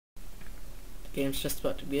Game's just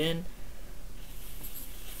about to begin.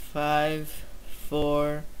 5,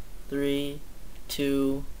 4, 3,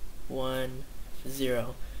 2, 1,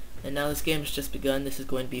 0. And now this game has just begun. This is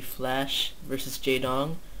going to be Flash versus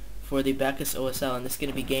Jaedong for the Bacchus OSL, and this is going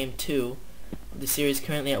to be game 2. The series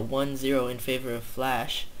currently at 1-0 in favor of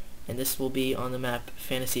Flash, and this will be on the map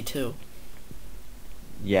Fantasy 2.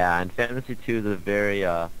 Yeah, and Fantasy 2 is a very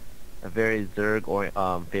Zerg or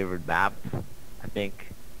favored map. I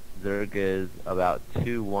think Zerg is about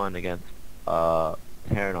 2-1 against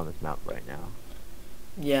Terran on this map right now.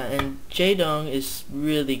 Yeah, and Jaedong is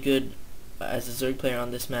really good as a Zerg player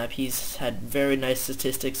on this map. He's had very nice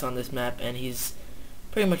statistics on this map, and he's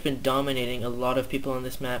pretty much been dominating a lot of people on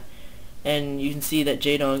this map. And you can see that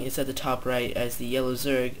Jaedong is at the top right as the yellow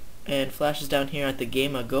Zerg, and Flash is down here at the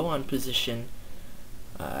Gaema Gowon position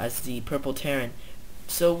as the purple Terran.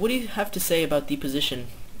 So what do you have to say about the position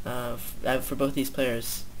for both these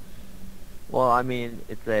players? Well, I mean,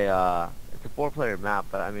 it's a 4-player map,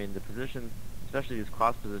 but I mean the positions, especially these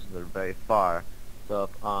cross positions, are very far.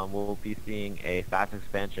 So we'll be seeing a fast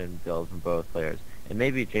expansion build from both players, and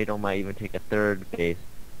maybe Jaedong might even take a third base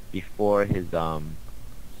before his hive.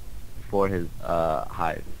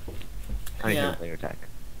 Yeah. Player attack.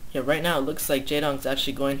 Yeah, right now it looks like Jaedong's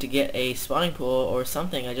actually going to get a spawning pool or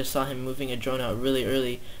something. I just saw him moving a drone out really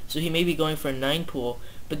early, so he may be going for a 9 pool,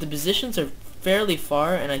 but the positions are fairly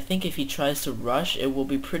far, and I think if he tries to rush, it will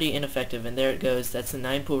be pretty ineffective. And there it goes. That's the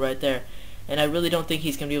 9 pool right there, and I really don't think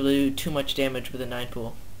he's going to be able to do too much damage with a 9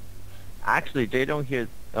 pool. Actually, Jaedong here,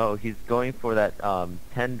 he's going for that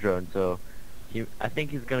 10 drone, so I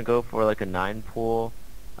think he's going to go for like a 9 pool,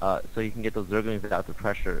 so you can get those Zerglings without the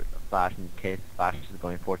pressure Flash in case Flash is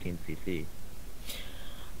going 14 CC.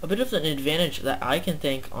 A bit of an advantage that I can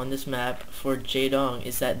think on this map for Jaedong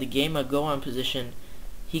is that the Gaema Gowon position,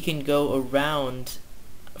 he can go around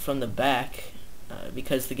from the back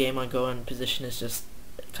because the Gaema Gowon position is just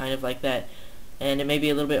kind of like that, and it may be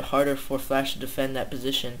a little bit harder for Flash to defend that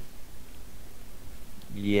position.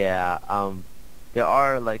 Yeah, there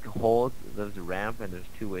are like holes, there's a ramp, and there's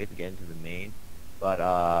 2 ways to get into the main,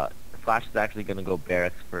 but Flash is actually going to go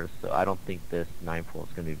barracks first, so I don't think this 9 pool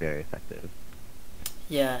is going to be very effective.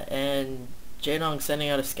 Yeah, and Jaedong sending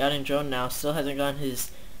out a scouting drone now. Still hasn't gotten his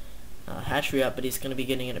hatchery up, but he's going to be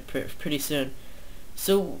getting it pretty soon.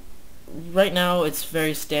 So right now it's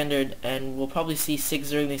very standard, and we'll probably see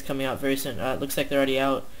 6 Zerglings coming out very soon. It looks like they're already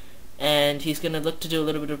out, and he's going to look to do a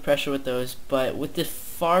little bit of pressure with those, but with the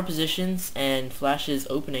far positions and Flash's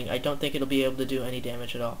opening, I don't think it'll be able to do any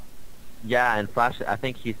damage at all. Yeah, and Flash, I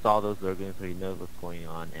think he saw those Zerglings, so he knows what's going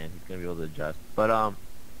on, and he's gonna be able to adjust. But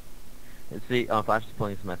let's see, Flash is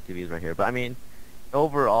pulling some SCVs right here. But I mean,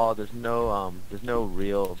 overall, there's no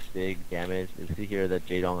real big damage. You see here that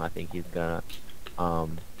Jaedong, I think he's gonna,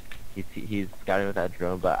 he's scouting with that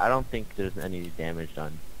drone, but I don't think there's any damage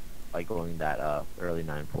done by going that early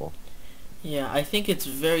 9 pool. Yeah, I think it's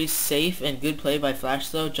very safe and good play by Flash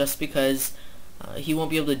though, just because he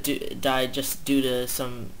won't be able to die just due to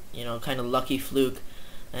some, kind of lucky fluke.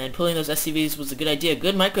 And pulling those SCVs was a good idea.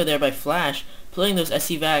 Good micro there by Flash, pulling those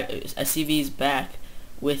SCVs back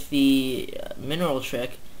with the mineral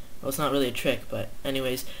trick. Well, it's not really a trick, but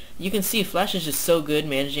anyways, you can see Flash is just so good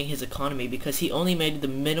managing his economy because he only made the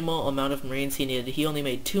minimal amount of Marines he needed. He only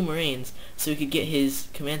made 2 Marines, so he could get his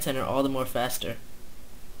command center all the more faster.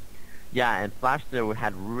 Yeah, and Flash there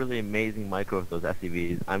had really amazing micro with those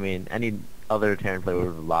SCVs. I mean, any other Terran player would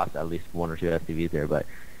have lost at least 1 or 2 SCVs there, but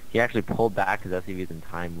he actually pulled back his SCVs in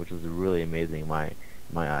time, which was really amazing in my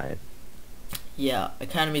eyes. Yeah,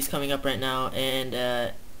 Academy's coming up right now,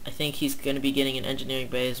 and I think he's going to be getting an engineering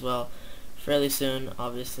bay as well fairly soon,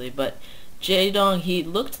 obviously. But Jaedong, he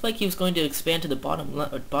looked like he was going to expand to the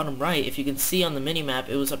bottom right. If you can see on the mini-map,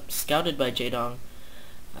 it was scouted by Jaedong.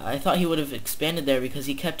 I thought he would have expanded there because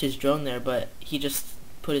he kept his drone there, but he just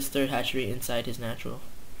put his 3rd hatchery inside his natural.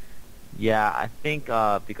 Yeah, I think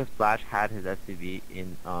because Flash had his SCV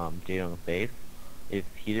in Jaedong's base, if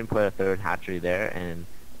he didn't put a 3rd hatchery there and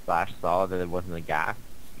Flash saw that there wasn't a gas,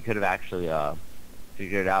 he could have actually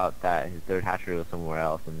figured out that his 3rd hatchery was somewhere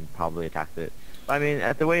else and probably attacked it. But I mean,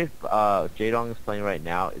 at the way Jaedong is playing right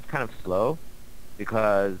now, it's kind of slow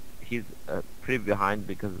because he's pretty behind,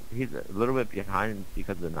 because he's a little bit behind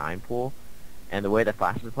because of the 9 pool, and the way that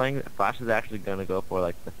Flash is playing, Flash is actually going to go for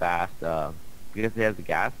like the fast, because he has the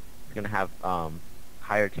gas, he's going to have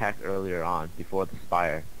higher tech earlier on before the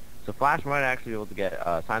Spire. So Flash might actually be able to get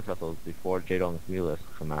science vessels before Jaedong's Mulus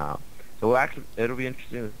come out. So it'll be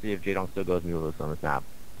interesting to see if Jaedong still goes Mulus on this map.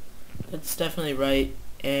 That's definitely right,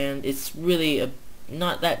 and it's really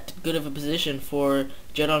not that good of a position for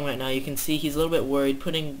Jaedong right now. You can see he's a little bit worried,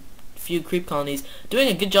 putting few creep colonies. Doing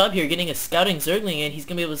a good job here getting a scouting Zergling in. He's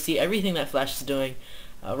going to be able to see everything that Flash is doing.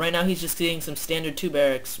 Right now he's just getting some standard 2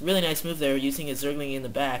 barracks. Really nice move there, using his Zergling in the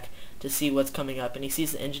back to see what's coming up. And he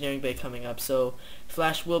sees the engineering bay coming up, so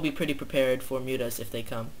Flash will be pretty prepared for mutas if they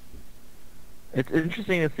come. It's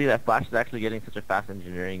interesting to see that Flash is actually getting such a fast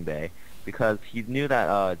engineering bay, because he knew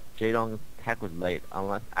that Jaedong's tech was late.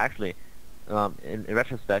 Unless, actually, in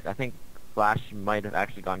retrospect, I think Flash might have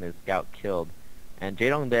actually gotten his scout killed. And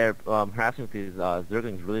Jaedong there harassing with his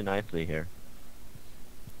Zerglings really nicely here.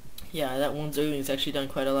 Yeah, that one Zergling's actually done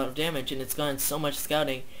quite a lot of damage, and it's gotten so much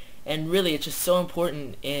scouting. And really, it's just so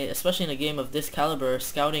important, especially in a game of this caliber.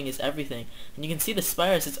 Scouting is everything. And you can see the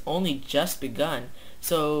Spires, it's only just begun.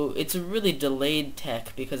 So it's a really delayed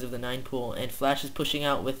tech because of the 9 pool, and Flash is pushing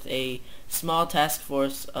out with a small task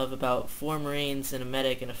force of about 4 Marines and a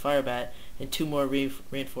medic and a Firebat, and 2 more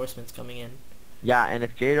reinforcements coming in. Yeah, and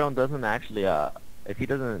if Jaedong doesn't actually, if he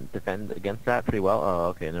doesn't defend against that pretty well, oh,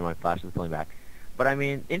 okay, never mind, Flash is pulling back. But I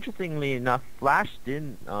mean, interestingly enough, Flash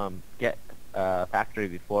didn't get factory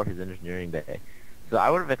before his engineering bay. So I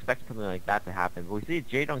would have expected something like that to happen. But we see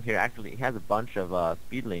Jaedong here actually, he has a bunch of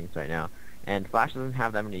speedlings right now. And Flash doesn't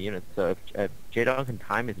have that many units, so if Jaedong can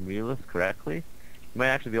time his mutalisks correctly, he might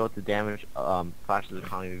actually be able to damage Flash's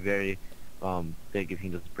economy very big if he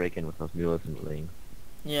can just break in with those mutalisks.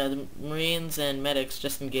 Yeah, the Marines and medics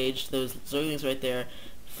just engaged those Zerglings right there.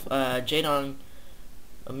 Jaedong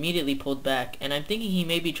immediately pulled back, and I'm thinking he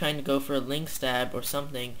may be trying to go for a link stab or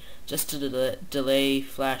something just to delay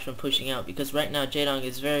Flash from pushing out, because right now Jaedong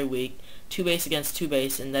is very weak, 2 base against 2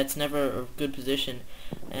 base, and that's never a good position.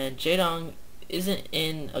 And Jaedong isn't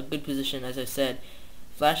in a good position, as I said.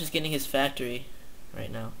 Flash is getting his factory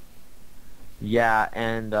right now. Yeah,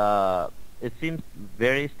 and it seems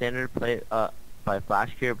very standard play by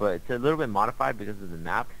Flash here, but it's a little bit modified because of the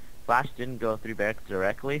map. Flash didn't go 3 barracks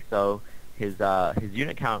directly, so his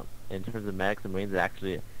unit count in terms of medics and marines is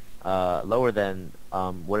actually lower than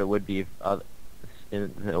what it would be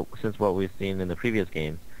since what we've seen in the previous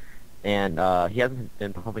games. And he hasn't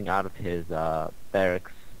been pumping out of his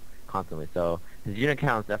barracks constantly, so his unit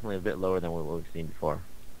count is definitely a bit lower than what we've seen before.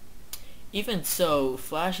 Even so,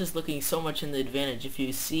 Flash is looking so much in the advantage. If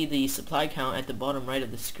you see the supply count at the bottom right of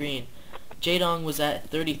the screen, Jaedong was at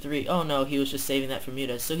 33. Oh no, he was just saving that for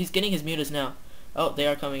mutas. So he's getting his mutas now. Oh, they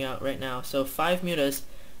are coming out right now. So 5 mutas,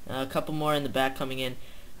 a couple more in the back coming in.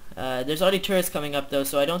 There's already turrets coming up though,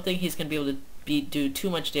 so I don't think he's going to be able to do too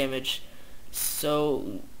much damage.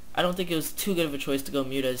 So I don't think it was too good of a choice to go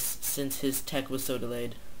mutas since his tech was so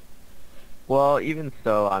delayed. Well, even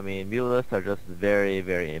so, I mean, mutalisks are just very,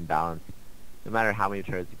 very imbalanced. No matter how many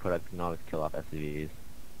turrets you put up, you can always kill off SCVs.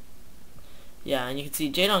 Yeah, and you can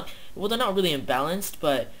see Jaedong, well, they're not really imbalanced,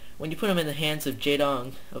 but when you put them in the hands of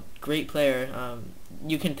Jaedong, a great player,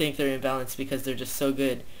 you can think they're imbalanced because they're just so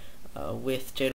good with Jaedong.